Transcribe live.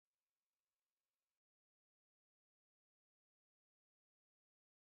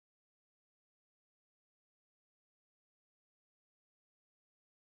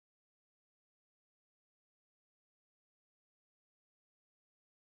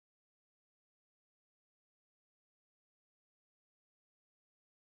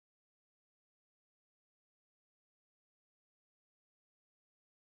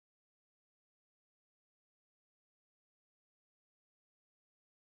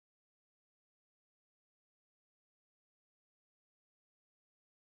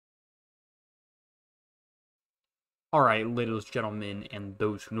Alright, ladies, gentlemen, and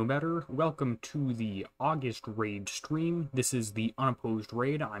those who know better, welcome to the August Raid stream. This is the Unopposed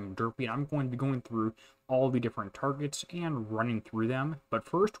Raid. I'm Derpy, and I'm going to be going through all the different targets and running through them. But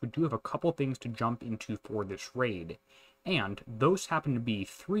first, we do have a couple things to jump into for this raid. And those happen to be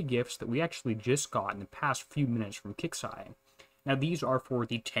 3 gifts that we actually just got in the past few minutes from Kixeye. Now, these are for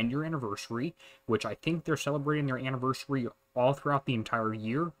the 10-year anniversary, which I think they're celebrating their anniversary all throughout the entire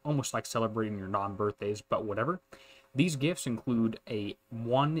year, almost like celebrating your non-birthdays, but whatever. These gifts include a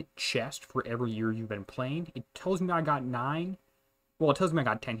 1 chest for every year you've been playing. It tells me I got 9. Well, it tells me I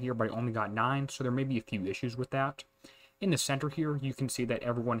got 10 here, but I only got 9, so there may be a few issues with that. In the center here, you can see that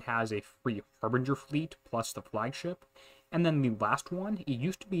everyone has a free Harbinger fleet plus the flagship. And then the last one, it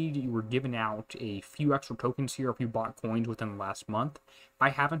used to be you were given out a few extra tokens here if you bought coins within the last month. I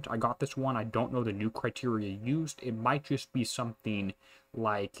haven't. I got this one. I don't know the new criteria used. It might just be something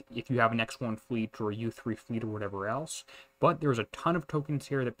like if you have an X1 fleet or a U3 fleet or whatever else. But there's a ton of tokens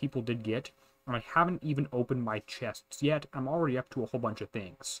here that people did get. And I haven't even opened my chests yet. I'm already up to a whole bunch of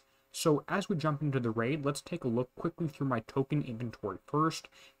things. So as we jump into the raid, let's take a look quickly through my token inventory first,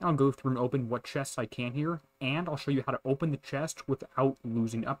 and I'll go through and open what chests I can here, and I'll show you how to open the chest without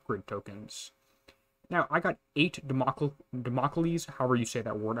losing upgrade tokens. Now, I got 8 Democles, however you say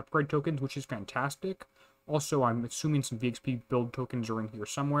that word, upgrade tokens, which is fantastic. Also, I'm assuming some VXP build tokens are in here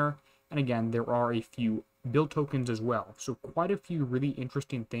somewhere, and again, there are a few build tokens as well. So quite a few really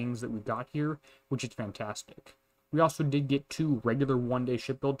interesting things that we got here, which is fantastic. We also did get 2 regular 1-day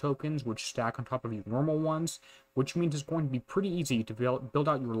ship build tokens, which stack on top of your normal ones, which means it's going to be pretty easy to build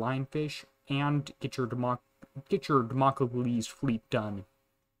out your lionfish and get your Democles fleet done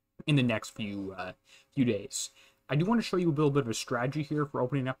in the next few days. I do want to show you a little bit of a strategy here for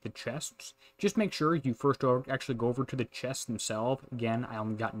opening up the chests. Just make sure you first actually go over to the chests themselves. Again, I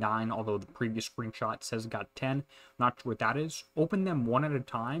only got 9, although the previous screenshot says I got 10. Not sure what that is. Open them one at a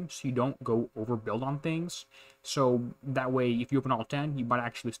time so you don't go overbuild on things. So that way, if you open all 10, you might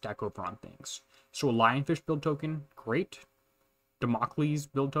actually stack over on things. So a lionfish build token, great. Democles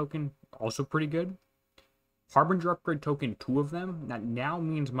build token, also pretty good. Harbinger upgrade token, 2 of them. That now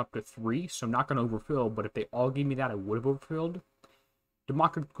means I'm up to 3, so I'm not going to overfill, but if they all gave me that, I would have overfilled.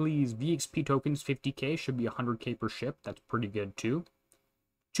 Democles VXP tokens, 50k, should be 100k per ship. That's pretty good, too.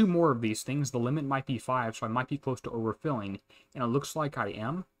 2 more of these things. The limit might be 5, so I might be close to overfilling, and it looks like I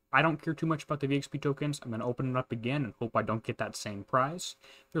am. I don't care too much about the VXP tokens. I'm going to open it up again and hope I don't get that same prize.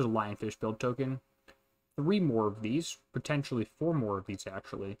 There's a lionfish build token. 3 more of these, potentially 4 more of these,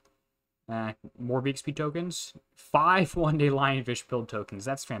 actually. More VXP tokens. 5 1-day lionfish build tokens.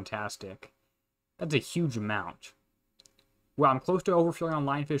 That's fantastic. That's a huge amount. Well, I'm close to overfilling on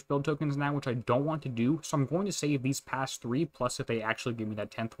lionfish build tokens now, which I don't want to do. So I'm going to save these past 3, plus if they actually give me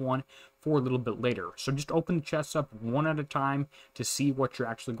that 10th one, for a little bit later. So just open the chests up one at a time to see what you're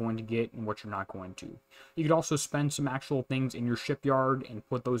actually going to get and what you're not going to. You could also spend some actual things in your shipyard and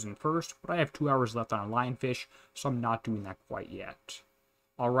put those in first, but I have 2 hours left on a lionfish, so I'm not doing that quite yet.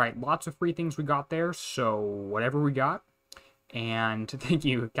 Alright, lots of free things we got there, so whatever we got. And thank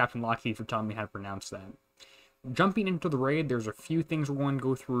you, Captain Lockheed, for telling me how to pronounce that. Jumping into the raid, there's a few things we're going to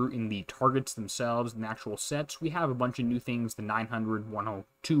go through in the targets themselves and the actual sets. We have a bunch of new things. The 900,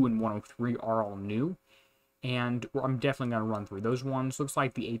 102, and 103 are all new. And I'm definitely going to run through those ones. Looks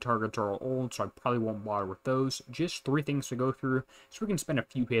like the 8 targets are all old, so I probably won't bother with those. Just 3 things to go through, so we can spend a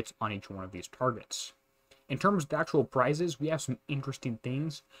few hits on each one of these targets. In terms of the actual prizes, we have some interesting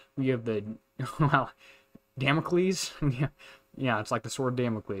things. We have the, well, Damocles. Yeah, it's like the sword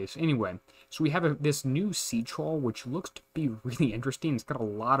Damocles. Anyway, so we have this new siege troll, which looks to be really interesting. It's got a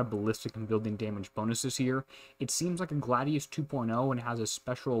lot of ballistic and building damage bonuses here. It seems like a Gladius 2.0 and has a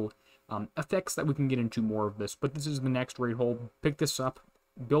special effects that we can get into more of this. But this is the next raid hole. Pick this up.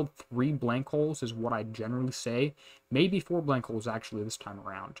 Build 3 blank holes is what I generally say. Maybe 4 blank holes actually this time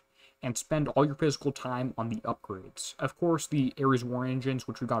around. And spend all your physical time on the upgrades. Of course, the Ares War Engines,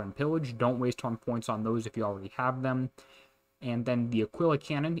 which we got in Pillage, don't waste ton points on those if you already have them. And then the Aquila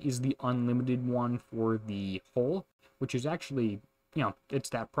Cannon is the unlimited one for the hull, which is actually, you know, it's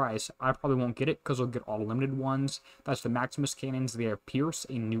that price. I probably won't get it because I'll get all limited ones. That's the Maximus Cannons. They have Pierce,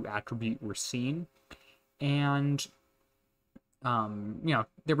 a new attribute we're seeing. And you know,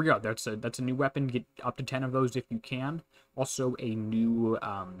 there we go. That's a new weapon. Get up to 10 of those if you can. Also a new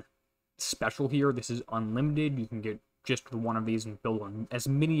special here. This is unlimited. You can get just one of these and build on as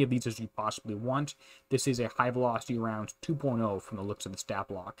many of these as you possibly want. This is a high velocity round 2.0 from the looks of the stat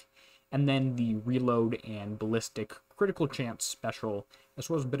block. and then the reload and ballistic critical chance special, as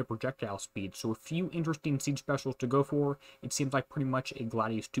well as a bit of projectile speed. So a few interesting seed specials to go for. It seems like pretty much a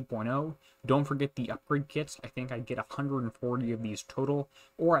Gladius 2.0. Don't forget the upgrade kits. I think I get 140 of these total,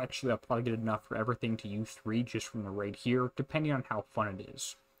 or actually I'll probably get enough for everything to use 3 just from the raid here, depending on how fun it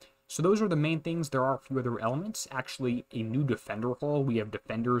is. So those are the main things. There are a few other elements. Actually, a new defender hull. We have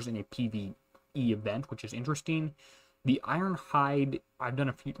defenders in a PvE event, which is interesting. The Iron Hide, I've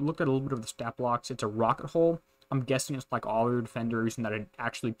done looked at a little bit of the stat blocks. It's a rocket hull. I'm guessing it's like all your defenders, and that it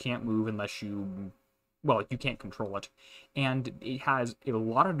actually can't move unless you, well, you can't control it. And it has a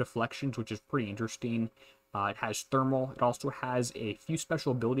lot of deflections, which is pretty interesting. It has thermal. It also has a few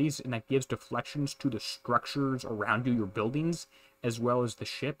special abilities, and that gives deflections to the structures around you, your buildings, as well as the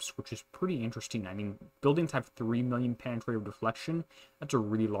ships, which is pretty interesting. I mean, buildings have 3 million penetrative deflection. That's a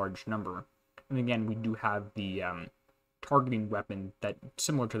really large number. And again, we do have the targeting weapon that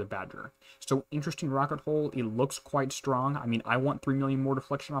similar to the Badger. So interesting rocket hull. It looks quite strong. I mean, I want 3 million more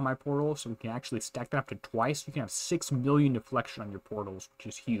deflection on my portal, so we can actually stack that up to twice. You can have 6 million deflection on your portals, which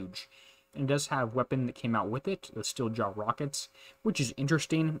is huge. And it does have weapon that came out with it, the steel jaw rockets, which is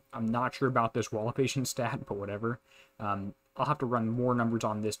interesting. I'm not sure about this wall evasion stat, but whatever. I'll have to run more numbers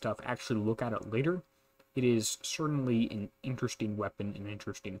on this stuff, actually look at it later. It is certainly an interesting weapon, an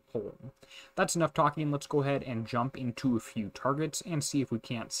interesting hull. That's enough talking. Let's go ahead and jump into a few targets and see if we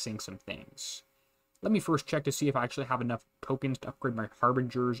can't sink some things. Let me first check to see if I actually have enough tokens to upgrade my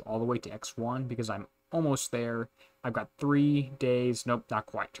Harbingers all the way to X1, because I'm almost there. I've got 3 days. Nope, not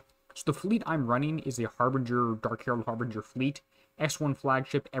quite. So the fleet I'm running is a Harbinger, Dark Herald Harbinger fleet. X1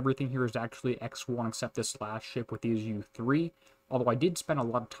 flagship, everything here is actually X1 except this last ship with these U3. Although I did spend a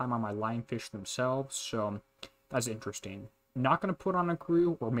lot of time on my lionfish themselves, so that's interesting. Not going to put on a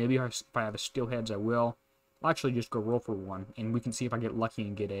crew, or maybe if I have a steelheads I will. I'll actually just go roll for one, and we can see if I get lucky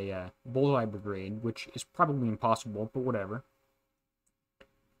and get a bullseye brigade, which is probably impossible, but whatever.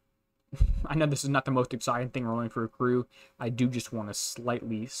 I know this is not the most exciting thing rolling for a crew. I do just want a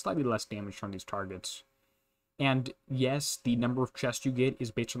slightly less damage from these targets. And yes, the number of chests you get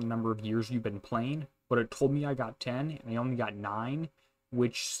is based on the number of years you've been playing, but it told me I got 10, and I only got 9,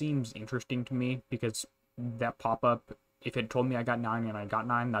 which seems interesting to me, because that pop-up, if it told me I got 9 and I got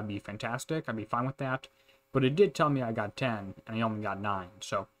 9, that'd be fantastic. I'd be fine with that. But it did tell me I got 10, and I only got 9,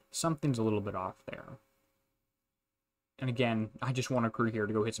 so something's a little bit off there. And again, I just want a crew here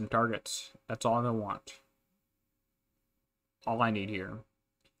to go hit some targets. That's all I want. All I need here.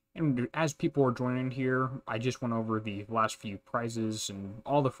 And as people are joining here, I just went over the last few prizes and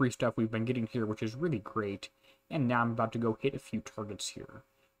all the free stuff we've been getting here, which is really great. And now I'm about to go hit a few targets here.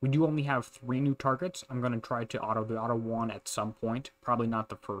 We do only have 3 new targets. I'm going to try to auto the auto one at some point. Probably not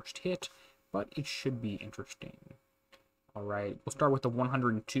the first hit, but it should be interesting. Alright, we'll start with the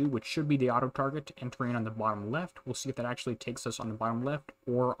 102, which should be the auto target, entering on the bottom left. We'll see if that actually takes us on the bottom left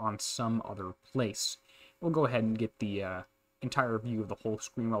or on some other place. We'll go ahead and get the entire view of the whole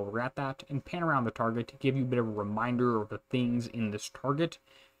screen while we're at that, and pan around the target to give you a bit of a reminder of the things in this target,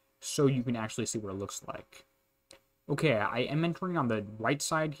 so you can actually see what it looks like. Okay, I am entering on the right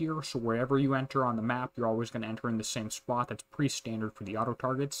side here, so wherever you enter on the map, you're always going to enter in the same spot. That's pretty standard for the auto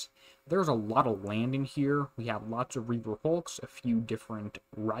targets. There's a lot of land in here. We have lots of Reaver Hulks, a few different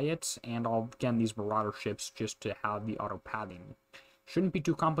Riots, and again, these Marauder ships just to have the auto pathing. Shouldn't be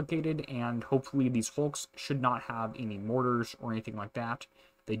too complicated, and hopefully these Hulks should not have any mortars or anything like that.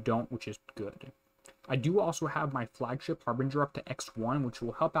 They don't, which is good. I do also have my flagship Harbinger up to X1, which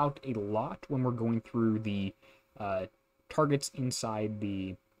will help out a lot when we're going through the targets inside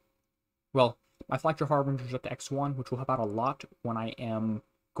the, well, my flagship Harbinger's up to X1, which will help out a lot when I am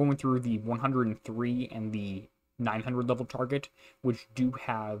going through the 103 and the 900 level target, which do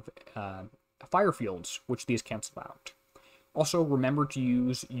have fire fields, which these cancel out. Also, remember to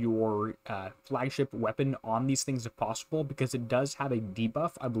use your flagship weapon on these things if possible, because it does have a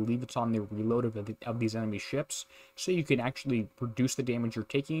debuff. I believe it's on the reload of these enemy ships, so you can actually reduce the damage you're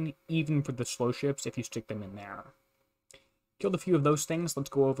taking, even for the slow ships, if you stick them in there. Killed a few of those things. Let's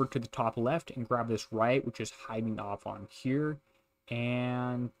go over to the top left and grab this Riot, which is hiding off on here.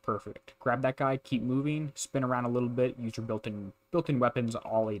 And perfect. Grab that guy, keep moving, spin around a little bit, use your built-in weapons on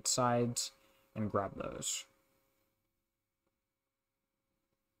all 8 sides, and grab those.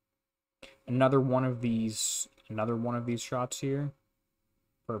 Another one of these shots here.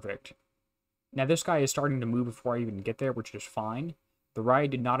 Perfect. Now this guy is starting to move before I even get there, which is fine. The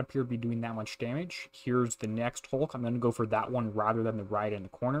Riot did not appear to be doing that much damage. Here's the next Hulk. I'm going to go for that one rather than the Riot in the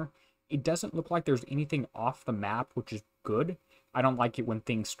corner. It doesn't look like there's anything off the map, which is good. I don't like it when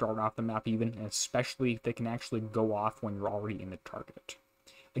things start off the map even, and especially if they can actually go off when you're already in the target.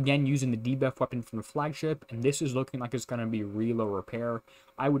 Again, using the debuff weapon from the flagship, and this is looking like it's going to be really low repair.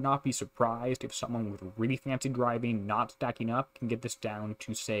 I would not be surprised if someone with really fancy driving, not stacking up, can get this down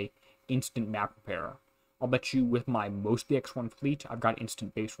to, say, instant map repair. I'll bet you with my mostly X1 fleet, I've got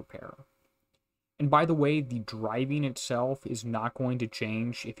instant base repair. And by the way, the driving itself is not going to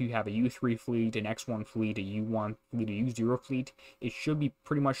change if you have a U3 fleet, an X1 fleet, a U1 fleet, a U0 fleet. It should be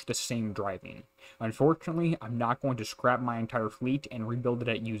pretty much the same driving. Unfortunately, I'm not going to scrap my entire fleet and rebuild it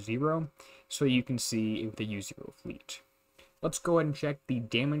at U0, so you can see with the U0 fleet. Let's go ahead and check the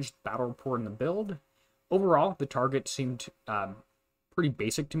damaged battle report in the build. Overall, the target seemed pretty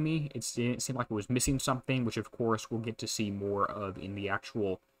basic to me. It seemed like it was missing something, which of course we'll get to see more of in the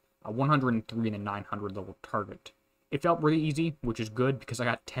actual 103 and a 900 level target. It felt really easy, which is good because I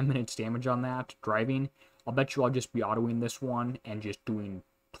got 10 minutes damage on that driving. I'll bet you I'll just be autoing this one and just doing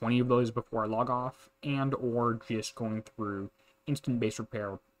 20 of those before I log off, and or just going through instant base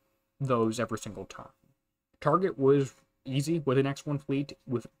repair those every single time. Target was easy with an X1 fleet.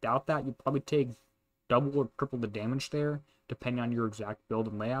 Without that, you'd probably take double or triple the damage there, depending on your exact build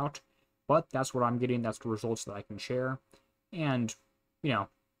and layout. But that's what I'm getting. That's the results that I can share. And, you know,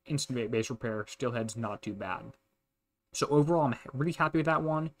 instant base repair, Steelhead's not too bad. So overall, I'm really happy with that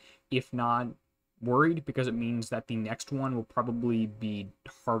one, if not worried, because it means that the next one will probably be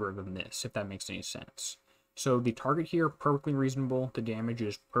harder than this, if that makes any sense. So the target here, perfectly reasonable. The damage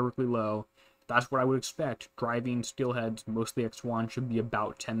is perfectly low. That's what I would expect. Driving Steelheads, mostly X1, should be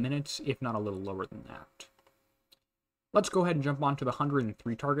about 10 minutes, if not a little lower than that. Let's go ahead and jump on to the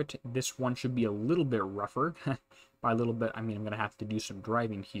 103 target. This one should be a little bit rougher. By a little bit, I mean I'm going to have to do some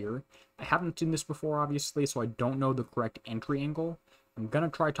driving here. I haven't seen this before, obviously, so I don't know the correct entry angle. I'm going to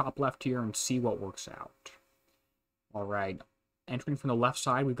try top left here and see what works out. Alright, entering from the left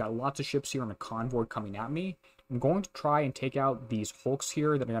side, we've got lots of ships here on a convoy coming at me. I'm going to try and take out these hulks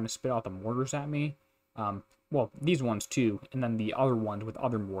here that are going to spit out the mortars at me. Well, these ones too, and then the other ones with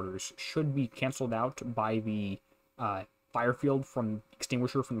other mortars should be canceled out by the fire field from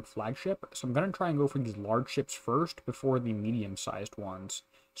extinguisher from the flagship. So I'm going to try and go for these large ships first before the medium-sized ones.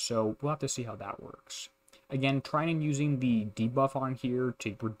 So we'll have to see how that works. Again, trying and using the debuff on here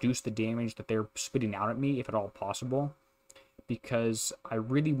to reduce the damage that they're spitting out at me, if at all possible, because I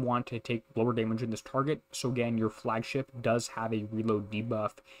really want to take lower damage in this target. So again, your flagship does have a reload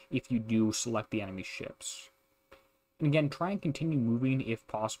debuff if you do select the enemy ships. And again, try and continue moving if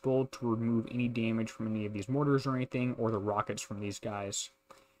possible to remove any damage from any of these mortars or anything, or the rockets from these guys.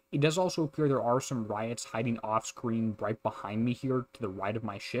 It does also appear there are some riots hiding off screen right behind me here to the right of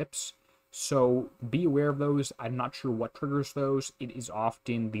my ships. So be aware of those. I'm not sure what triggers those. It is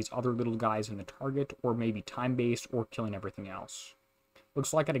often these other little guys in the target, or maybe time-based, or killing everything else.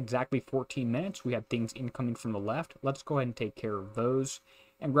 Looks like at exactly 14 minutes, we have things incoming from the left. Let's go ahead and take care of those,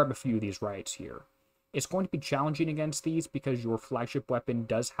 and grab a few of these riots here. It's going to be challenging against these because your flagship weapon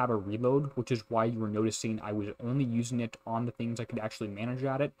does have a reload, which is why you were noticing I was only using it on the things I could actually manage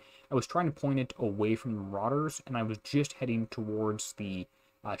at it. I was trying to point it away from the marauders, and I was just heading towards the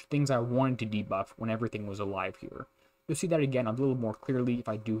things I wanted to debuff when everything was alive here. You'll see that again a little more clearly if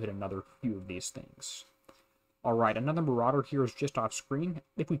I do hit another few of these things. Alright, another marauder here is just off screen.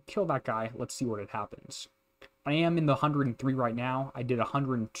 If we kill that guy, let's see what happens. I am in the 103 right now. I did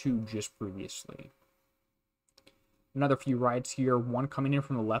 102 just previously. Another few riots here, one coming in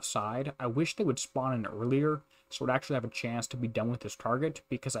from the left side. I wish they would spawn in earlier so I'd actually have a chance to be done with this target,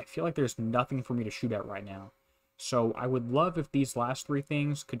 because I feel like there's nothing for me to shoot at right now. So I would love if these last three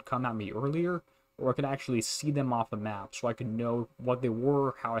things could come at me earlier, or I could actually see them off the map so I could know what they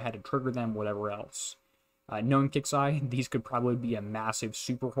were, how I had to trigger them, whatever else. Knowing Kixeye, these could probably be a massive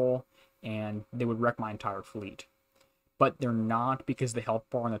super hole, and they would wreck my entire fleet. But they're not, because the health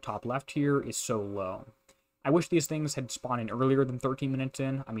bar on the top left here is so low. I wish these things had spawned in earlier than 13 minutes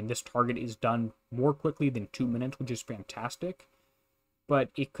in. I mean, this target is done more quickly than 2 minutes, which is fantastic. But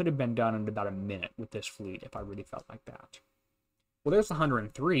it could have been done in about a minute with this fleet if I really felt like that. Well, there's the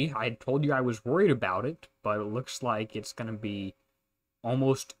 103. I had told you I was worried about it, but it looks like it's going to be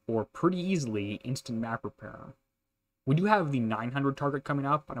almost or pretty easily instant map repair. We do have the 900 target coming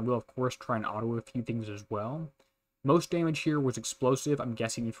up, and I will, of course, try and auto a few things as well. Most damage here was explosive. I'm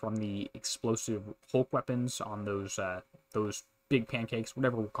guessing from the explosive Hulk weapons on those big pancakes,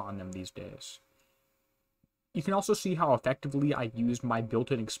 whatever we're calling them these days. You can also see how effectively I used my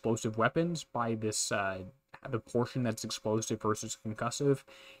built-in explosive weapons by this the portion that's explosive versus concussive.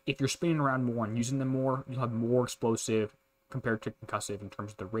 If you're spinning around more and using them more, you'll have more explosive compared to concussive in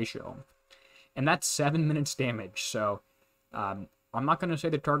terms of the ratio. And that's 7 minutes damage, so I'm not going to say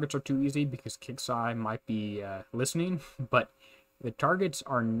the targets are too easy because Kixeye might be listening, but The targets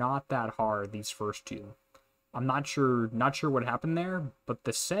are not that hard, these first two. I'm not sure what happened there, but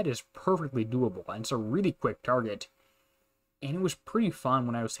the set is perfectly doable, and it's a really quick target. And it was pretty fun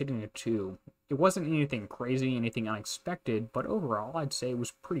when I was hitting it too. It wasn't anything crazy, anything unexpected, but overall I'd say it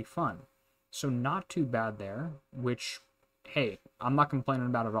was pretty fun. So not too bad there, which, hey, I'm not complaining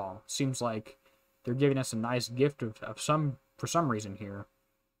about at all. Seems like they're giving us a nice gift for some reason here.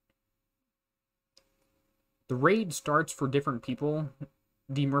 The raid starts for different people.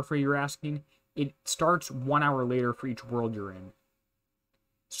 D. Murphy, you're asking? It starts 1 hour later for each world you're in.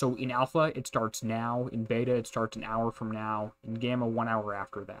 So in alpha, it starts now. In beta, it starts an hour from now. In gamma, 1 hour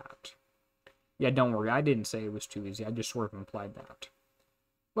after that. Yeah, don't worry, I didn't say it was too easy. I just sort of implied that.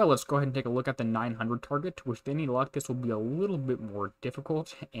 Well, let's go ahead and take a look at the 900 target. With any luck, this will be a little bit more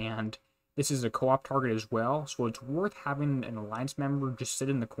difficult, and this is a co-op target as well, so it's worth having an alliance member just sit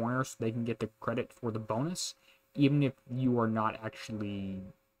in the corner so they can get the credit for the bonus, even if you are not actually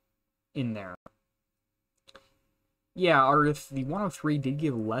in there. Yeah, or if the 103 did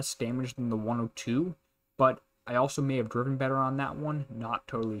give less damage than the 102, but I also may have driven better on that one, not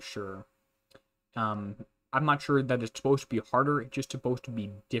totally sure. I'm not sure that it's supposed to be harder, it's just supposed to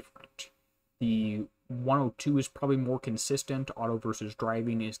be different. The 102 is probably more consistent, auto versus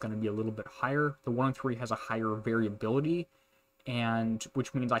driving is going to be a little bit higher. The 103 has a higher variability, and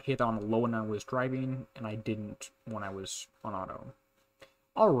which means I hit on low when I was driving, and I didn't when I was on auto.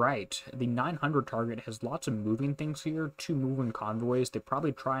 Alright, the 900 target has lots of moving things here, 2 moving convoys. They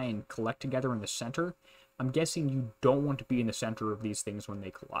probably try and collect together in the center. I'm guessing you don't want to be in the center of these things when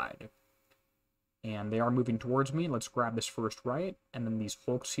they collide. And they are moving towards me. Let's grab this first right, and then these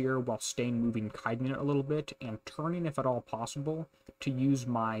hulks here while staying moving, kiting it a little bit, and turning if at all possible to use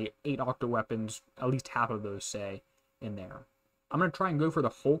my 8 octo weapons, at least half of those, say, in there. I'm going to try and go for the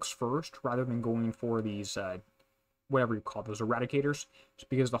hulks first, rather than going for these whatever you call those, eradicators,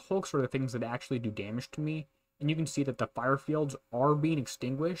 because the hulks are the things that actually do damage to me, and you can see that the fire fields are being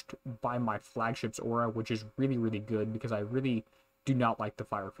extinguished by my flagship's aura, which is really, really good, because I really do not like the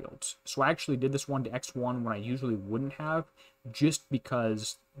fire fields. So I actually did this one to X1 when I usually wouldn't have, just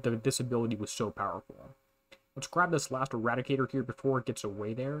because this ability was so powerful. Let's grab this last eradicator here before it gets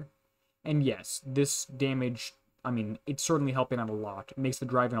away there, and yes, this damage, I mean, it's certainly helping out a lot. It makes the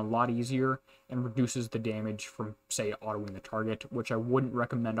driving a lot easier and reduces the damage from, say, autoing the target, which I wouldn't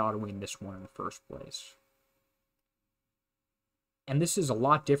recommend autoing this one in the first place. And this is a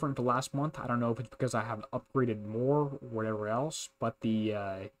lot different to last month. I don't know if it's because I have upgraded more or whatever else, but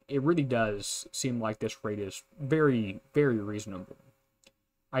it really does seem like this raid is very, very reasonable.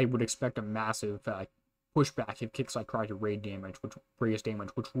 I would expect a massive pushback if Kixeye tried to raid damage,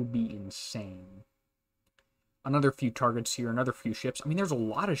 which would be insane. Another few targets here, another few ships. I mean, there's a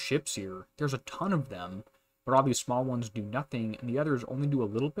lot of ships here. There's a ton of them, but all these small ones do nothing, and the others only do a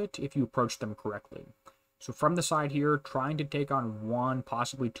little bit if you approach them correctly. So from the side here, trying to take on 1,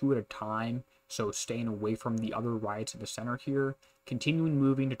 possibly 2 at a time, so staying away from the other riots in the center here, continuing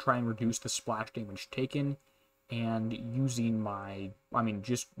moving to try and reduce the splash damage taken, and using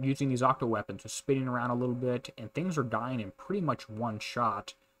just using these octo weapons, so spinning around a little bit, and things are dying in pretty much one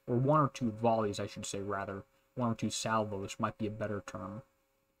shot, or 1 or 2 volleys, I should say, rather. 1 or 2 salvos might be a better term.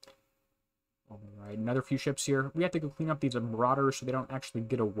 Alright, another few ships here. We have to go clean up these marauders so they don't actually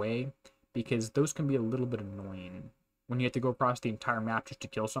get away, because those can be a little bit annoying when you have to go across the entire map just to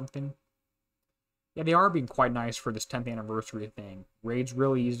kill something. Yeah, they are being quite nice for this 10th anniversary thing. Raid's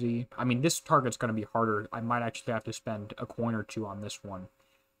really easy. I mean, this target's going to be harder. I might actually have to spend a coin or 2 on this one.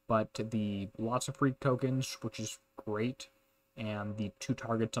 But lots of free tokens, which is great, and the 2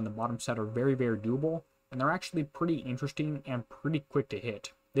 targets on the bottom set are very, very doable. And they're actually pretty interesting and pretty quick to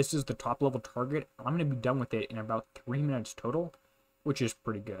hit. This is the top level target. I'm going to be done with it in about 3 minutes total, which is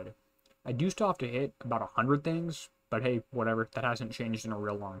pretty good. I do still have to hit about 100 things, but hey, whatever. That hasn't changed in a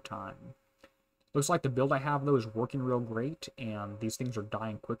real long time. Looks like the build I have, though, is working real great, and these things are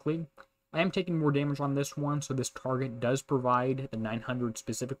dying quickly. I am taking more damage on this one, so this target does provide, the 900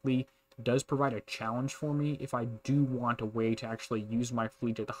 specifically, does provide a challenge for me if I do want a way to actually use my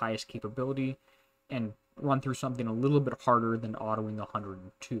fleet at the highest capability and run through something a little bit harder than autoing the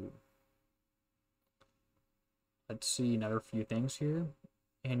 102. Let's see another few things here.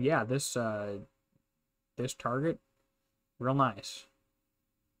 And yeah, this target, real nice.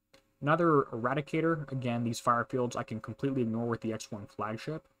 Another eradicator. Again, these fire fields I can completely ignore with the X1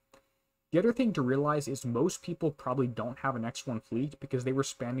 flagship. The other thing to realize is most people probably don't have an X1 fleet because they were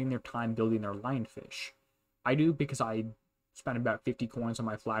spending their time building their lionfish. I do because I spent about 50 coins on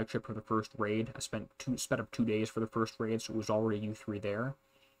my flagship for the first raid. I spent up 2 days for the first raid, so it was already U3 there.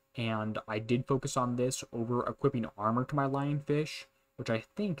 and I did focus on this over equipping armor to my lionfish, which I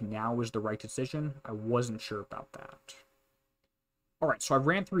think now is the right decision. I wasn't sure about that. Alright, so I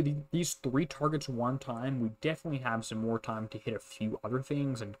ran through these 3 targets one time. We definitely have some more time to hit a few other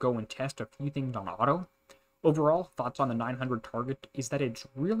things and go and test a few things on auto. Overall, thoughts on the 900 target is that it's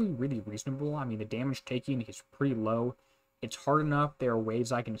really, really reasonable. I mean, the damage taking is pretty low. It's hard enough. There are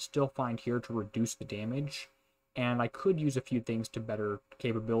ways I can still find here to reduce the damage. And I could use a few things to better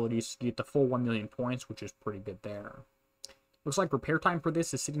capabilities to get the full 1 million points, which is pretty good there. Looks like repair time for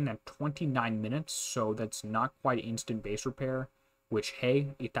this is sitting at 29 minutes, so that's not quite instant base repair. Which,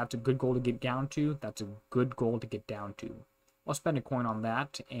 hey, if that's a good goal to get down to, that's a good goal to get down to. I'll spend a coin on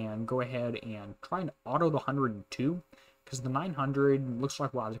that and go ahead and try and auto the 102, because the 900 looks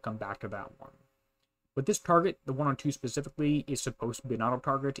like we'll have to come back to that one. But this target, the 102 specifically, is supposed to be an auto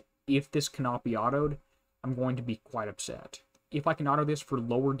target. If this cannot be autoed, I'm going to be quite upset. If I can auto this for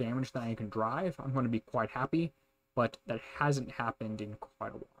lower damage than I can drive, I'm going to be quite happy, but that hasn't happened in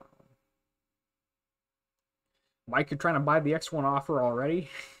quite a while. Mike, you're trying to buy the X1 offer already?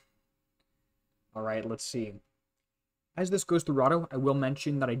 Alright, let's see. As this goes through auto, I will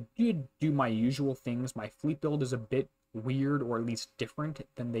mention that I did do my usual things. My fleet build is a bit weird, or at least different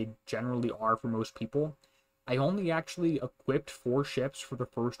than they generally are for most people. I only actually equipped 4 ships for the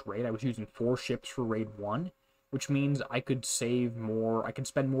first raid. I was using 4 ships for raid 1, which means I could save more, I could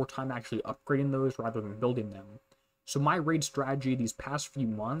spend more time actually upgrading those rather than building them. So my raid strategy these past few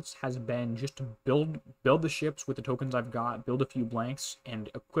months has been just to build the ships with the tokens I've got, build a few blanks, and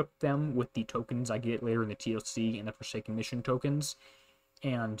equip them with the tokens I get later in the TLC and the Forsaken Mission tokens.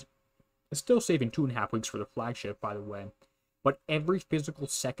 And it's still saving 2.5 weeks for the flagship, by the way. But every physical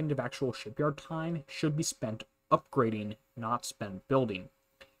second of actual shipyard time should be spent upgrading, not spent building.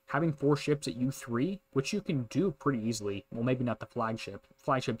 Having 4 ships at U3, which you can do pretty easily, well, maybe not the flagship,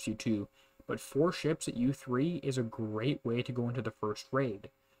 flagship's U2, but 4 ships at U3 is a great way to go into the first raid.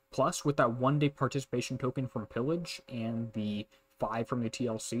 Plus, with that 1-day participation token from Pillage and the 5 from the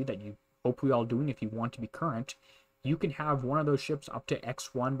TLC that you hopefully all doing if you want to be current, you can have one of those ships up to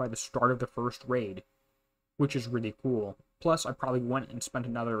X1 by the start of the first raid, which is really cool. Plus, I probably went and spent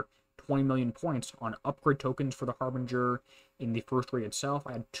another 20 million points on upgrade tokens for the Harbinger in the first raid itself.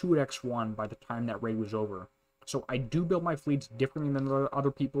 I had 2 at X1 by the time that raid was over. So I do build my fleets differently than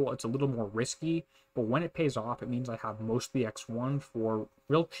other people. It's a little more risky, but when it pays off, it means I have most of the X1 for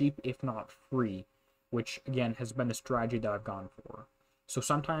real cheap, if not free, which, again, has been a strategy that I've gone for. So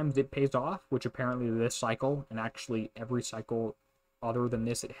sometimes it pays off, which apparently this cycle, and actually every cycle other than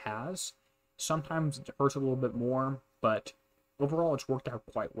this it has. Sometimes it hurts a little bit more, but overall it's worked out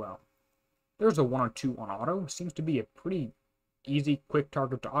quite well. There's a 102 on auto. Seems to be a pretty easy, quick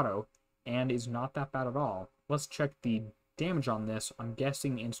target to auto, and is not that bad at all. Let's check the damage on this. I'm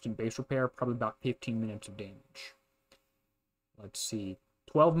guessing instant base repair, probably about 15 minutes of damage. Let's see.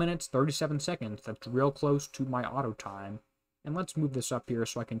 12 minutes, 37 seconds. That's real close to my auto time. And let's move this up here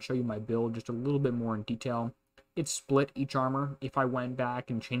so I can show you my build just a little bit more in detail. It's split each armor. If I went back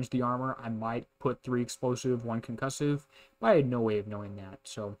and changed the armor, I might put 3 explosive, 1 concussive, but I had no way of knowing that.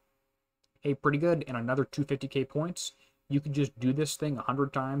 So, hey, pretty good. And another 250k points. You can just do this thing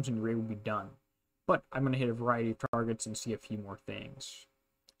 100 times and your raid will be done. But I'm going to hit a variety of targets and see a few more things.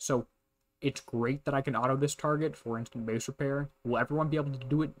 So, it's great that I can auto this target for instant base repair. Will everyone be able to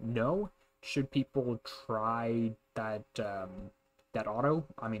do it? No. Should people try that that auto?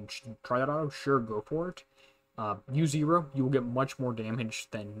 I mean, try that auto? Sure, go for it. U0, you will get much more damage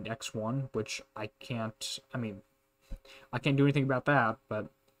than X1, which I can't do anything about that, but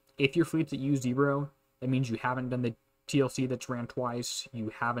if your fleet's at U0, that means you haven't done the TLC that's ran twice,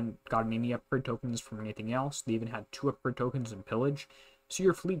 you haven't gotten any upgrade tokens from anything else. They even had 2 upgrade tokens in Pillage, so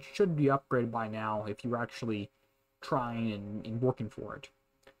your fleet should be upgraded by now if you're actually trying and working for it.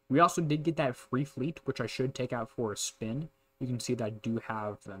 We also did get that free fleet, which I should take out for a spin. You can see that I do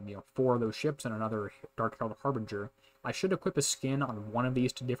have 4 of those ships and another Dark Herald Harbinger. I should equip a skin on one of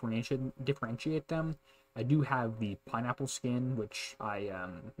these to differentiate them. I do have the pineapple skin, which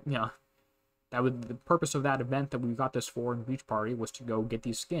that was the purpose of that event that we got this for in Beach Party, was to go get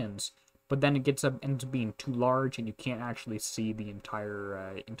these skins. But then it ends up being too large, and you can't actually see the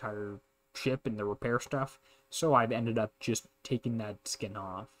entire ship and the repair stuff. So I've ended up just taking that skin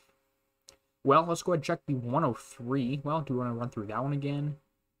off. Well, let's go ahead and check the 103. Well, do we want to run through that one again?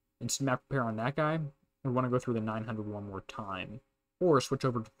 Instant map repair on that guy? Or we want to go through the 900 one more time? Or switch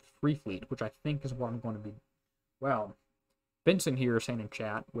over to the free fleet, which I think is what I'm going to be... Well, Vincent here is saying in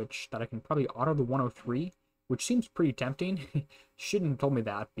chat, that I can probably auto the 103, which seems pretty tempting. Shouldn't have told me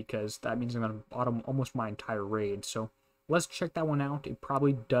that, because that means I'm going to auto almost my entire raid. So let's check that one out. It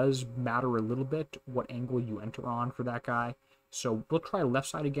probably does matter a little bit what angle you enter on for that guy. So we'll try left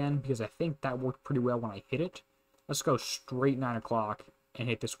side again because I think that worked pretty well when I hit it. Let's go straight 9 o'clock and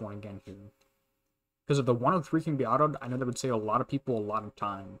hit this one again here. Because if the 103 can be autoed, I know that would save a lot of people a lot of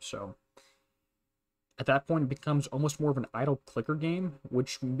time. So at that point, it becomes almost more of an idle clicker game,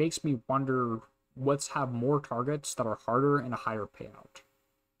 which makes me wonder what's have more targets that are harder and a higher payout.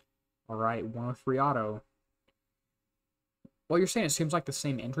 All right, 103 auto. Well, you're saying it seems like the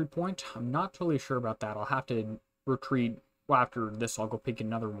same entry point. I'm not totally sure about that. I'll have to retreat. Well, after this, I'll go pick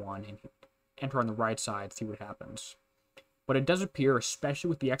another one and enter on the right side, see what happens. But it does appear, especially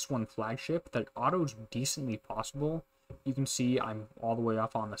with the X1 flagship, that auto's decently possible. You can see I'm all the way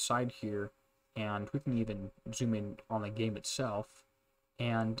off on the side here, and we can even zoom in on the game itself.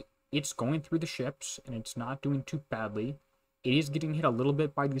 And it's going through the ships, and it's not doing too badly. It is getting hit a little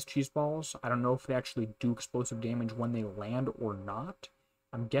bit by these cheese balls. I don't know if they actually do explosive damage when they land or not.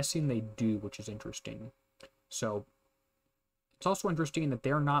 I'm guessing they do, which is interesting. So it's also interesting that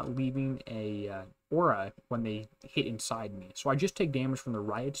they're not leaving a aura when they hit inside me. So I just take damage from the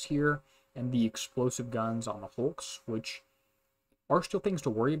riots here and the explosive guns on the Hulks, which are still things to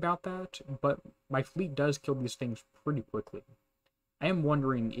worry about that, but my fleet does kill these things pretty quickly. I am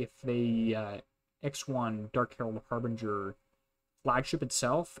wondering if the X1 Dark Herald Harbinger flagship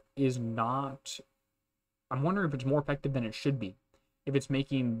itself is not... I'm wondering if it's more effective than it should be. If it's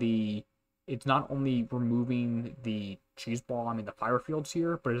making the... It's not only removing the cheese ball, I mean the fire fields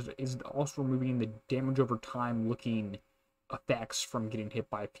here, but is also removing the damage over time looking effects from getting hit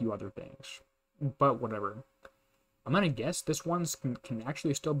by a few other things. But whatever. I'm gonna guess this one can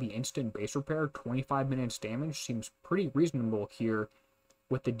actually still be instant base repair. 25 minutes damage seems pretty reasonable here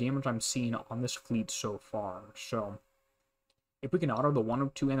with the damage I'm seeing on this fleet so far. So if we can auto the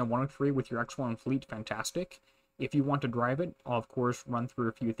 102 and the 103 with your X1 fleet, fantastic. If you want to drive it, I'll of course run through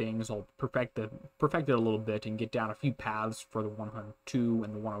a few things. I'll perfect it a little bit and get down a few paths for the 102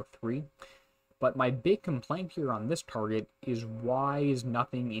 and the 103. But my big complaint here on this target is why is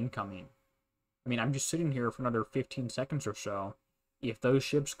nothing incoming? I mean, I'm just sitting here for another 15 seconds or so. If those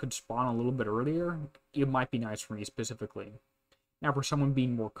ships could spawn a little bit earlier, it might be nice for me specifically. Now, for someone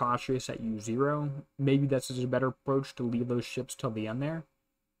being more cautious at U0, maybe this is a better approach to leave those ships till the end there.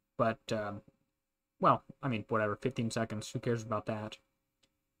 But, well, I mean, whatever, 15 seconds, who cares about that?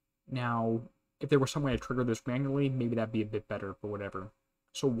 Now, if there was some way to trigger this manually, maybe that'd be a bit better, but whatever.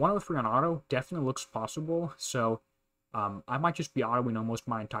 So 103 on auto definitely looks possible, so I might just be autoing almost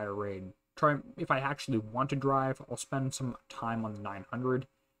my entire raid. If I actually want to drive, I'll spend some time on the 900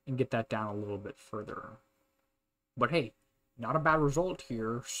 and get that down a little bit further. But hey, not a bad result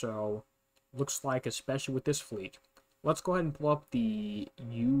here, so looks like, especially with this fleet. Let's go ahead and pull up the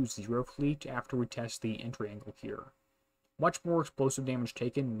U0 fleet after we test the entry angle here. Much more explosive damage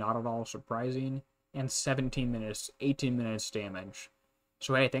taken, not at all surprising, and 17 minutes, 18 minutes damage.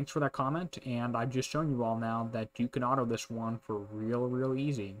 So hey, thanks for that comment, and I've just shown you all now that you can auto this one for real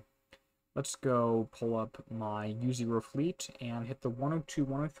easy. Let's go pull up my U0 fleet and hit the 102,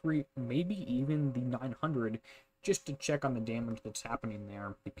 103, maybe even the 900, just to check on the damage that's happening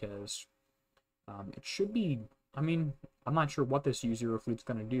there, because it should be, I mean, I'm not sure what this U0 fleet's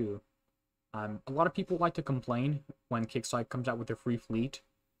going to do. A lot of people like to complain when Kixeye comes out with their free fleet,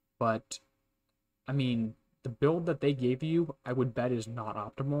 but, I mean, the build that they gave you, I would bet is not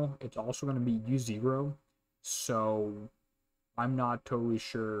optimal. It's also going to be U0, so I'm not totally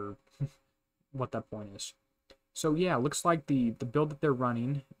sure what that point is. So yeah, looks like the build that they're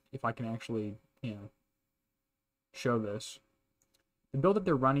running, if I can actually, show this. The build that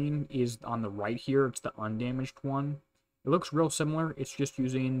they're running is on the right here. It's the undamaged one. It looks real similar. It's just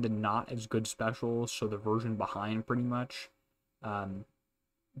using the not as good specials, so the version behind pretty much.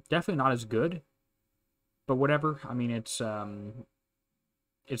 Definitely not as good, but whatever. I mean, it's gonna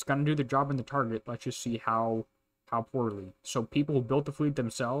do the job in the target. Let's just see how poorly. So people who built the fleet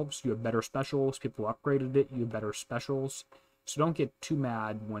themselves, you have better specials. People who upgraded it, you have better specials. So don't get too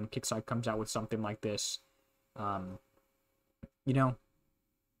mad when Kixeye comes out with something like this. I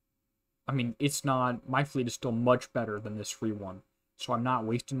mean, it's not, my fleet is still much better than this free one. So I'm not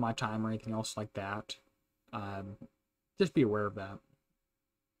wasting my time or anything else like that. Just be aware of that.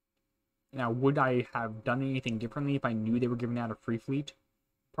 Now, would I have done anything differently if I knew they were giving out a free fleet?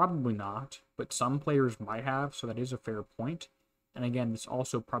 Probably not, but some players might have, so that is a fair point. And again, this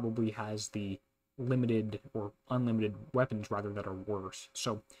also probably has the limited or unlimited weapons, rather, that are worse.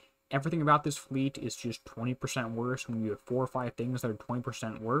 So everything about this fleet is just 20% worse. When you have 4 or 5 things that are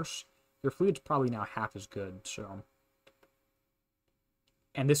 20% worse, your fleet's probably now half as good, so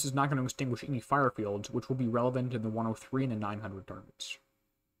And this is not going to extinguish any fire fields, which will be relevant in the 103 and the 900 targets.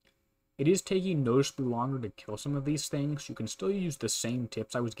 It is taking noticeably longer to kill some of these things. You can still use the same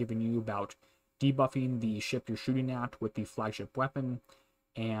tips I was giving you about debuffing the ship you're shooting at with the flagship weapon,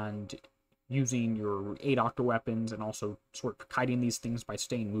 and using your 8 octa weapons, and also sort of kiting these things by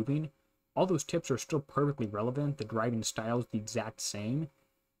staying moving. All those tips are still perfectly relevant. The driving style is the exact same,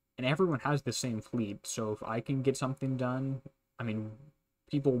 and everyone has the same fleet. So if I can get something done, I mean,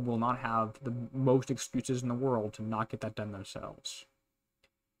 people will not have the most excuses in the world to not get that done themselves.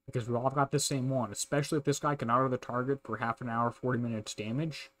 Because we all got the same one, especially if this guy can auto the target for half an hour, 40 minutes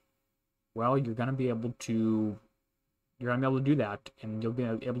damage. Well, you're going to be able to do that, and you'll be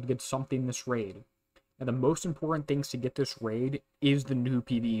able to get something this raid. And the most important things to get this raid is the new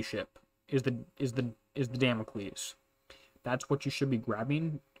PvE ship, is the Damocles. That's what you should be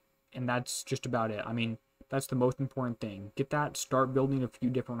grabbing, and that's just about it. I mean, that's the most important thing. Get that, start building a few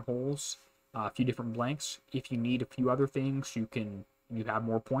different holes, a few different blanks. If you need a few other things, you have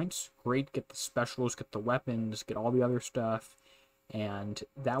more points. Great, get the specials, get the weapons, get all the other stuff, and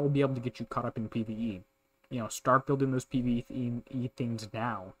that will be able to get you caught up in PvE. Start building those PvE things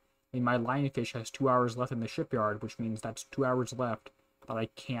now. I mean, my lionfish has 2 hours left in the shipyard, which means that's 2 hours left that I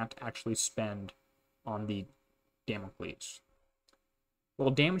can't actually spend on the Damocles. Well,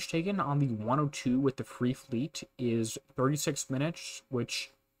 damage taken on the 102 with the free fleet is 36 minutes,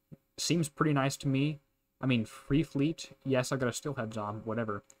 which seems pretty nice to me. I mean, free fleet, yes, I got a still heads on,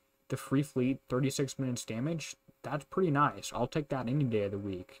 whatever. The free fleet, 36 minutes damage, that's pretty nice. I'll take that any day of the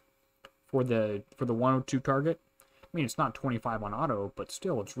week. For the 102 target, I mean, it's not 25 on auto, but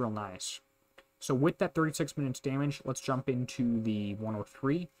still, it's real nice. So with that 36 minutes damage, let's jump into the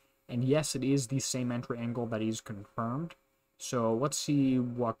 103. And yes, it is the same entry angle that is confirmed. So let's see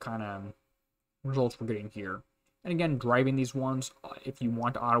what kind of results we're getting here. And again, driving these ones, if you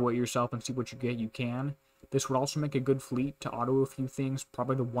want to auto it yourself and see what you get, you can. This would also make a good fleet to auto a few things,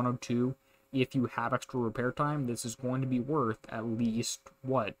 probably the 102. If you have extra repair time, this is going to be worth at least,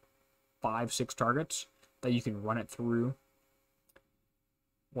 5-6 targets that you can run it through.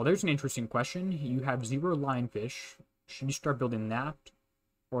 Well, there's an interesting question. You have 0 lionfish. Should you start building that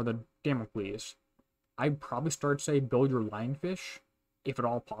or the Damocles? I'd probably say build your lionfish, if at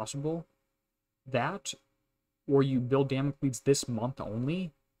all possible. That, or you build Damocles this month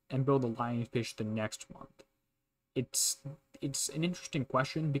only and build the lionfish the next month. It's an interesting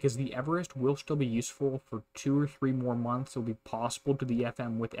question because the Everest will still be useful for 2 or 3 more months. It'll be possible to the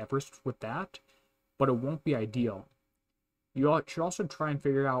FM with Everest with that, but it won't be ideal. You should also try and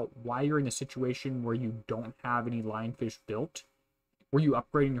figure out why you're in a situation where you don't have any lionfish built. Were you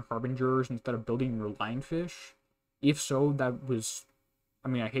upgrading your harbingers instead of building your lionfish? If so, that was, I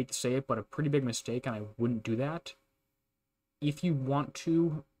mean, I hate to say it, but a pretty big mistake, and I wouldn't do that. If you want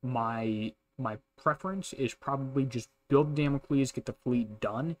to, my preference is probably just build Damocles, get the fleet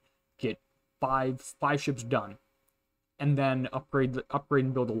done, get five ships done, and then upgrade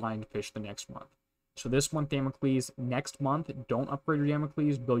and build a lionfish the next month. So this month Damocles, next month don't upgrade your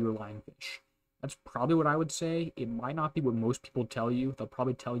Damocles, build your lionfish. That's probably what I would say. It might not be what most people tell you. They'll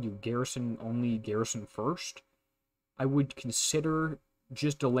probably tell you garrison only, garrison first. I would consider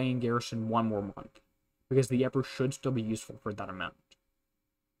just delaying garrison 1 more month, because the Everest should still be useful for that amount.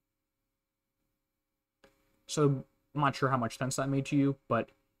 So I'm not sure how much sense that made to you, but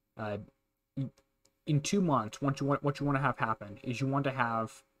in 2 months, what you want to have happen is you want to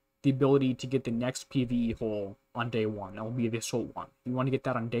have the ability to get the next PvE hole on day 1. That will be the assault one. You want to get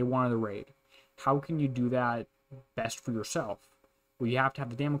that on day 1 of the raid. How can you do that best for yourself? Well, you have to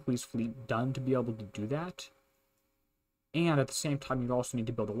have the Damocles fleet done to be able to do that. And at the same time, you also need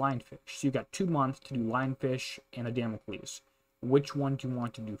to build a lionfish. So you've got 2 months to do lionfish and a Damocles. Which one do you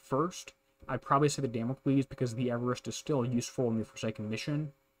want to do first? I'd probably say the Damocles because the Everest is still useful in the Forsaken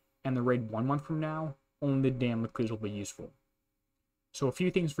mission. And the raid 1 month from now, only the Damocles will be useful. So a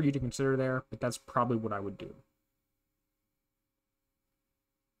few things for you to consider there, but that's probably what I would do.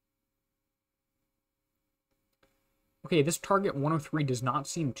 Okay, this target 103 does not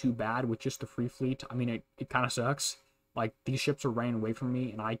seem too bad with just the free fleet. I mean, it kind of sucks. Like, these ships are running away from me,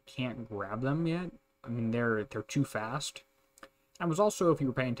 and I can't grab them yet. I mean, they're too fast. I was also, if you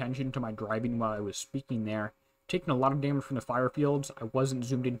were paying attention to my driving while I was speaking there, taking a lot of damage from the fire fields. I wasn't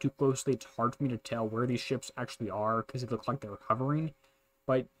zoomed in too closely. It's hard for me to tell where these ships actually are, because they look like they're hovering.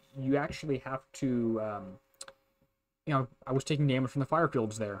 But you actually have to... you know, I was taking damage from the fire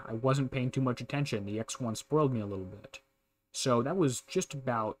fields there. I wasn't paying too much attention. The X1 spoiled me a little bit. So that was just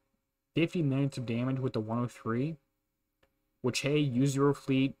about 50 minutes of damage with the 103. Which, hey, use your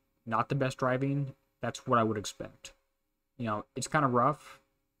fleet, not the best driving. That's what I would expect. You know, it's kind of rough.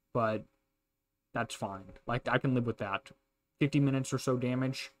 but that's fine. Like, I can live with that. 50 minutes or so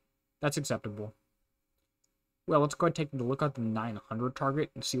damage, that's acceptable. Well, let's go ahead and take a look at the 900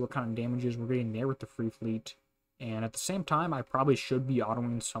 target and see what kind of damages we're getting there with the free fleet. And at the same time, I probably should be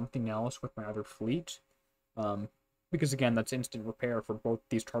autoing something else with my other fleet. Because again, that's instant repair for both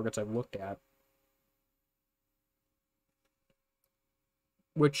these targets I've looked at.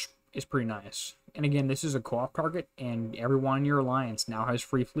 Which is pretty nice. And again, this is a co-op target, and everyone in your alliance now has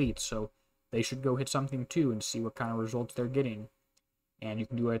free fleets, so they should go hit something too and see what kind of results they're getting. And you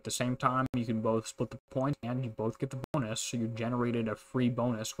can do it at the same time. You can both split the points, and you both get the bonus, so you generated a free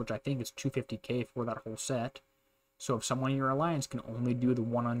bonus, which I think is 250k for that whole set. So if someone in your alliance can only do the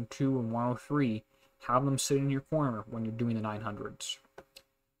 102 and 103, have them sit in your corner when you're doing the 900s.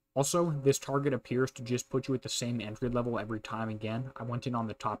 Also, this target appears to just put you at the same entry level every time again. I went in on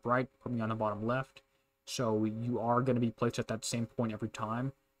the top right, put me on the bottom left. So you are going to be placed at that same point every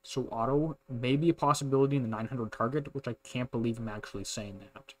time. So auto may be a possibility in the 900 target, which I can't believe I'm actually saying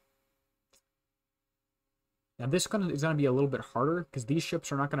that. Now this is going to be a little bit harder, because these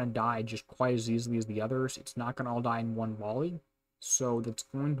ships are not going to die just quite as easily as the others. It's not going to all die in one volley. So that's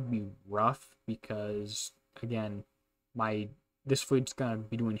going to be rough, because, again, this fleet's going to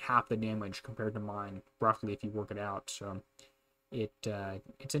be doing half the damage compared to mine, roughly, if you work it out. So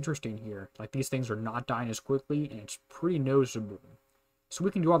it's interesting here. Like, these things are not dying as quickly, and it's pretty noticeable. So we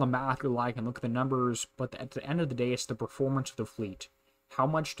can do all the math we like and look at the numbers, but at the end of the day, it's the performance of the fleet. How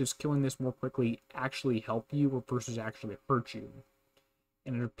much does killing this more quickly actually help you versus actually hurt you?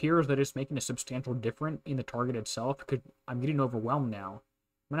 And it appears that it's making a substantial difference in the target itself, because I'm getting overwhelmed now.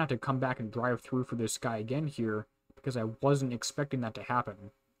 I'm going to have to come back and drive through for this guy again here, because I wasn't expecting that to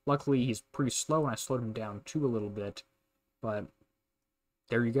happen. Luckily, he's pretty slow, and I slowed him down too a little bit, but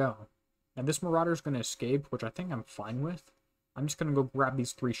there you go. Now this Marauder is going to escape, which I think I'm fine with. I'm just going to go grab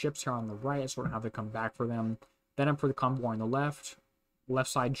these 3 ships here on the right, so I don't have to come back for them. Then up for the convoy on the left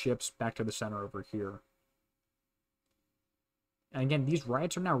side ships back to the center over here. And again, these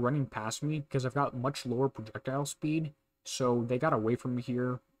riots are now running past me because I've got much lower projectile speed, so they got away from me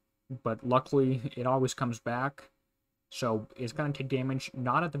here, but luckily it always comes back. So it's going to take damage,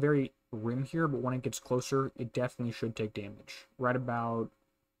 not at the very rim here, but when it gets closer, it definitely should take damage. Right about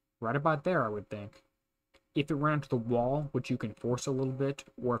there, I would think. If it ran into the wall, which you can force a little bit,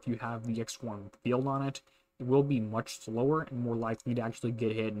 or if you have the X1 field on it, it will be much slower and more likely to actually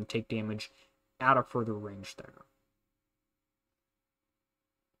get hit and take damage at a further range there.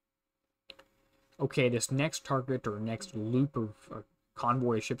 Okay, this next target, or next loop of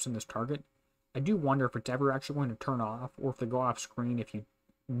convoy ships in this target, I do wonder if it's ever actually going to turn off, or if they go off screen if you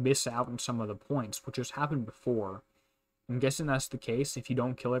miss out on some of the points, which has happened before. I'm guessing that's the case. If you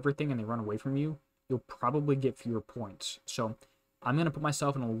don't kill everything and they run away from you, you'll probably get fewer points. So I'm going to put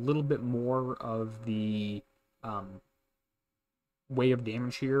myself in a little bit more of the way of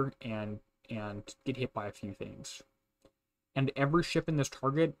damage here and get hit by a few things. And every ship in this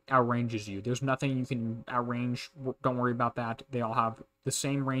target outranges you. There's nothing you can outrange. Don't worry about that. They all have the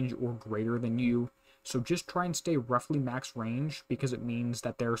same range or greater than you. So just try and stay roughly max range, because it means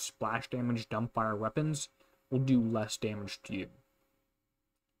that their splash damage dumbfire weapons will do less damage to you.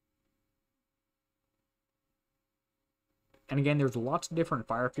 And again, there's lots of different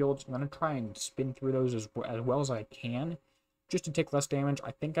fire fields. I'm going to try and spin through those as well as I can, just to take less damage.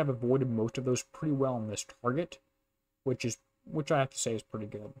 I think I've avoided most of those pretty well in this target, which I have to say is pretty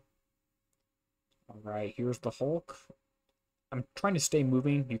good. Alright, here's the Hulk. I'm trying to stay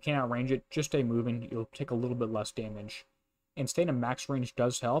moving. You can't outrange it. Just stay moving. You'll take a little bit less damage. And staying in max range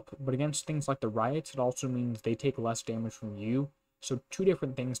does help, but against things like the riots, it also means they take less damage from you. So 2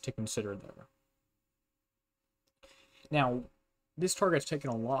 different things to consider there. Now, this target's taken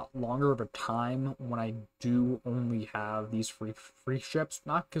a lot longer of a time when I do only have these free ships,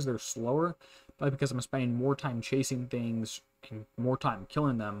 not because they're slower, but because I'm spending more time chasing things and more time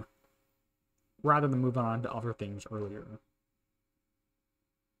killing them, rather than moving on to other things earlier.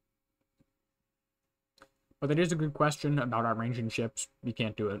 But that is a good question about outranging ships. You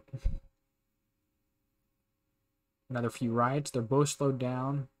can't do it. Another few riots. They're both slowed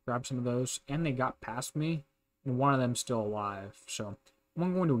down. Grab some of those. And they got past me. And one of them's still alive. So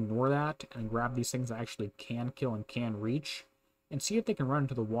I'm going to ignore that and grab these things I actually can kill and can reach. And see if they can run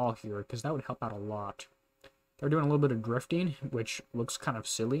into the wall here, because that would help out a lot. They're doing a little bit of drifting, which looks kind of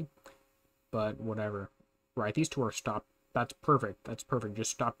silly. But whatever. Right, these 2 are stopped. That's perfect. That's perfect.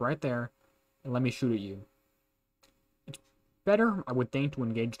 Just stop right there and let me shoot at you. It's better, I would think, to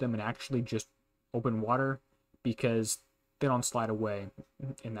engage them and actually just open water, because they don't slide away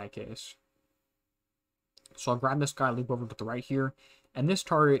in that case. So I'll grab this guy, leap over to the right here, And this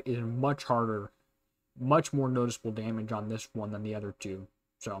target is much harder, much more noticeable damage on this one than the other two.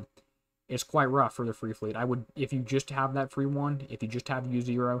 So it's quite rough for the free fleet. I would, if you just have that free one, if you just have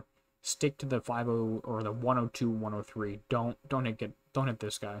U0, stick to the 50 or the 102, 103. Don't hit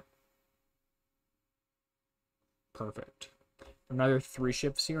this guy. Perfect. Another 3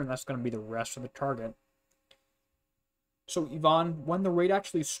 ships here, and that's going to be the rest of the target. So Yvonne, when the raid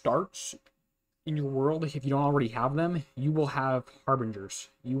actually starts in your world, if you don't already have them, you will have harbingers.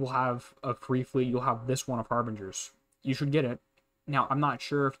 You will have a free fleet. You'll have this one of harbingers. You should get it. Now, I'm not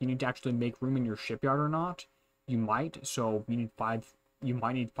sure if you need to actually make room in your shipyard or not. You might. So you need 5. You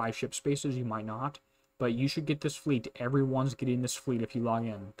might need 5 ship spaces. You might not. But you should get this fleet. Everyone's getting this fleet if you log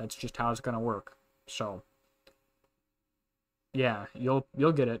in. That's just how it's gonna work. So yeah, you'll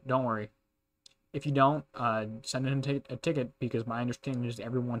get it. Don't worry. If you don't, send in a ticket, because my understanding is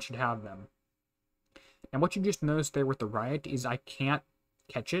everyone should have them. And what you just noticed there with the riot is I can't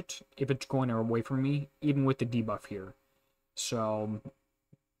catch it if it's going away from me, even with the debuff here. So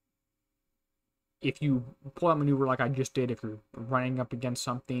if you pull out maneuver like I just did, if you're running up against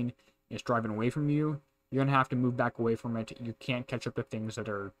something, it's driving away from you, you're gonna have to move back away from it. You can't catch up to things that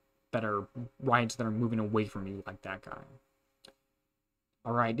are riots that are moving away from you, like that guy.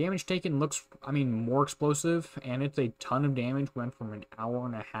 Alright, damage taken looks, more explosive, and it's a ton of damage. Went from an hour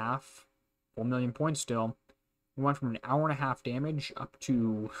and a half, 4 million points still. We went from an hour and a half damage up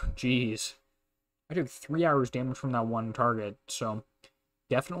to, geez, I took 3 hours damage from that one target. So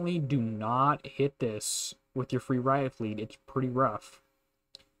definitely do not hit this with your free riot fleet. It's pretty rough.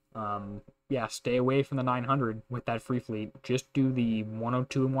 Yeah, stay away from the 900 with that free fleet. Just do the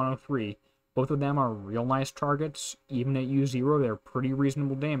 102 and 103. Both of them are real nice targets. Even at U0, they're pretty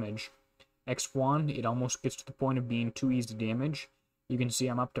reasonable damage. X1, it almost gets to the point of being too easy to damage. You can see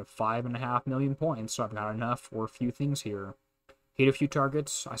I'm up to 5.5 million points, so I've got enough for a few things here. Hit a few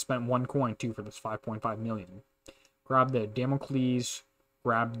targets. I spent 1 coin, too, for this 5.5 million. Grab the Damocles.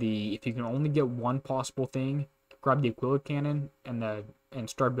 Grab the, if you can only get one possible thing, grab the Aquila Cannon and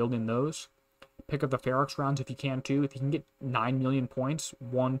start building those. Pick up the Ferox rounds if you can too. If you can get 9 million points,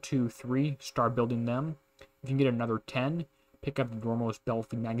 1, 2, 3, start building them. If you can get another 10, pick up the Dormos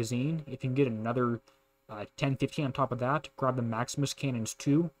Belfi magazine. If you can get another 10, 15 on top of that, grab the Maximus cannons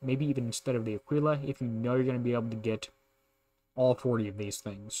too. Maybe even instead of the Aquila, if you know you're going to be able to get all 40 of these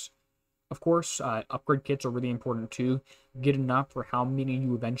things. Of course, upgrade kits are really important too. Get enough for how many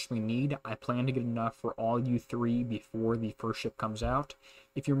you eventually need. I plan to get enough for all you 3 before the first ship comes out.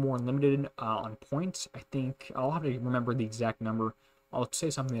 If you're more limited on points, I think I'll have to remember the exact number. I'll say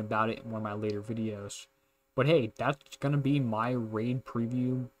something about it in one of my later videos. But hey, that's going to be my raid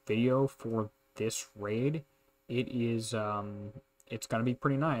preview video for this raid. It is, it's going to be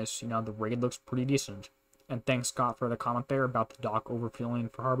pretty nice. You know, the raid looks pretty decent. And thanks, Scott, for the comment there about the dock overfilling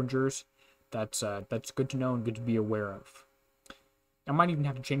for Harbingers. That's good to know and good to be aware of. I might even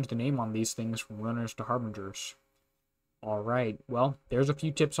have to change the name on these things from runners to harbingers. Alright, well, there's a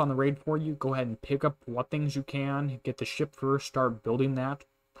few tips on the raid for you. Go ahead and pick up what things you can. Get the ship first, start building that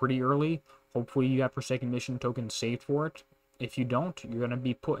pretty early. Hopefully you have Forsaken Mission tokens saved for it. If you don't, you're going to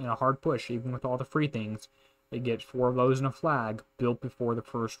be put in a hard push, even with all the free things. They get 4 of those and a flag built before the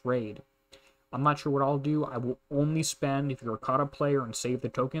first raid. I'm not sure what I'll do. I will only spend, if you're a caught up player and save the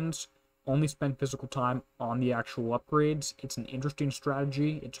tokens, only spend physical time on the actual upgrades. It's an interesting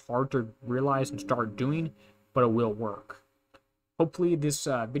strategy. It's hard to realize and start doing, but it will work. Hopefully this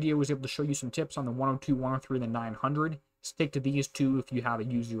video was able to show you some tips on the 102, 103, and the 900. Stick to these 2 if you have a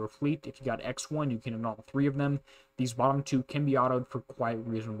U0 fleet. If you got X1, you can get all 3 of them. These bottom 2 can be autoed for quite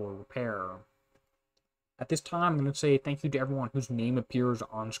reasonable repair. At this time, I'm going to say thank you to everyone whose name appears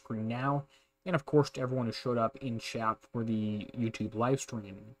on screen now, and of course to everyone who showed up in chat for the YouTube live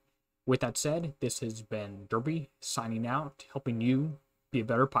stream. With that said, this has been Derpy, signing out, helping you be a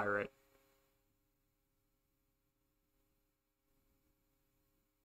better pirate.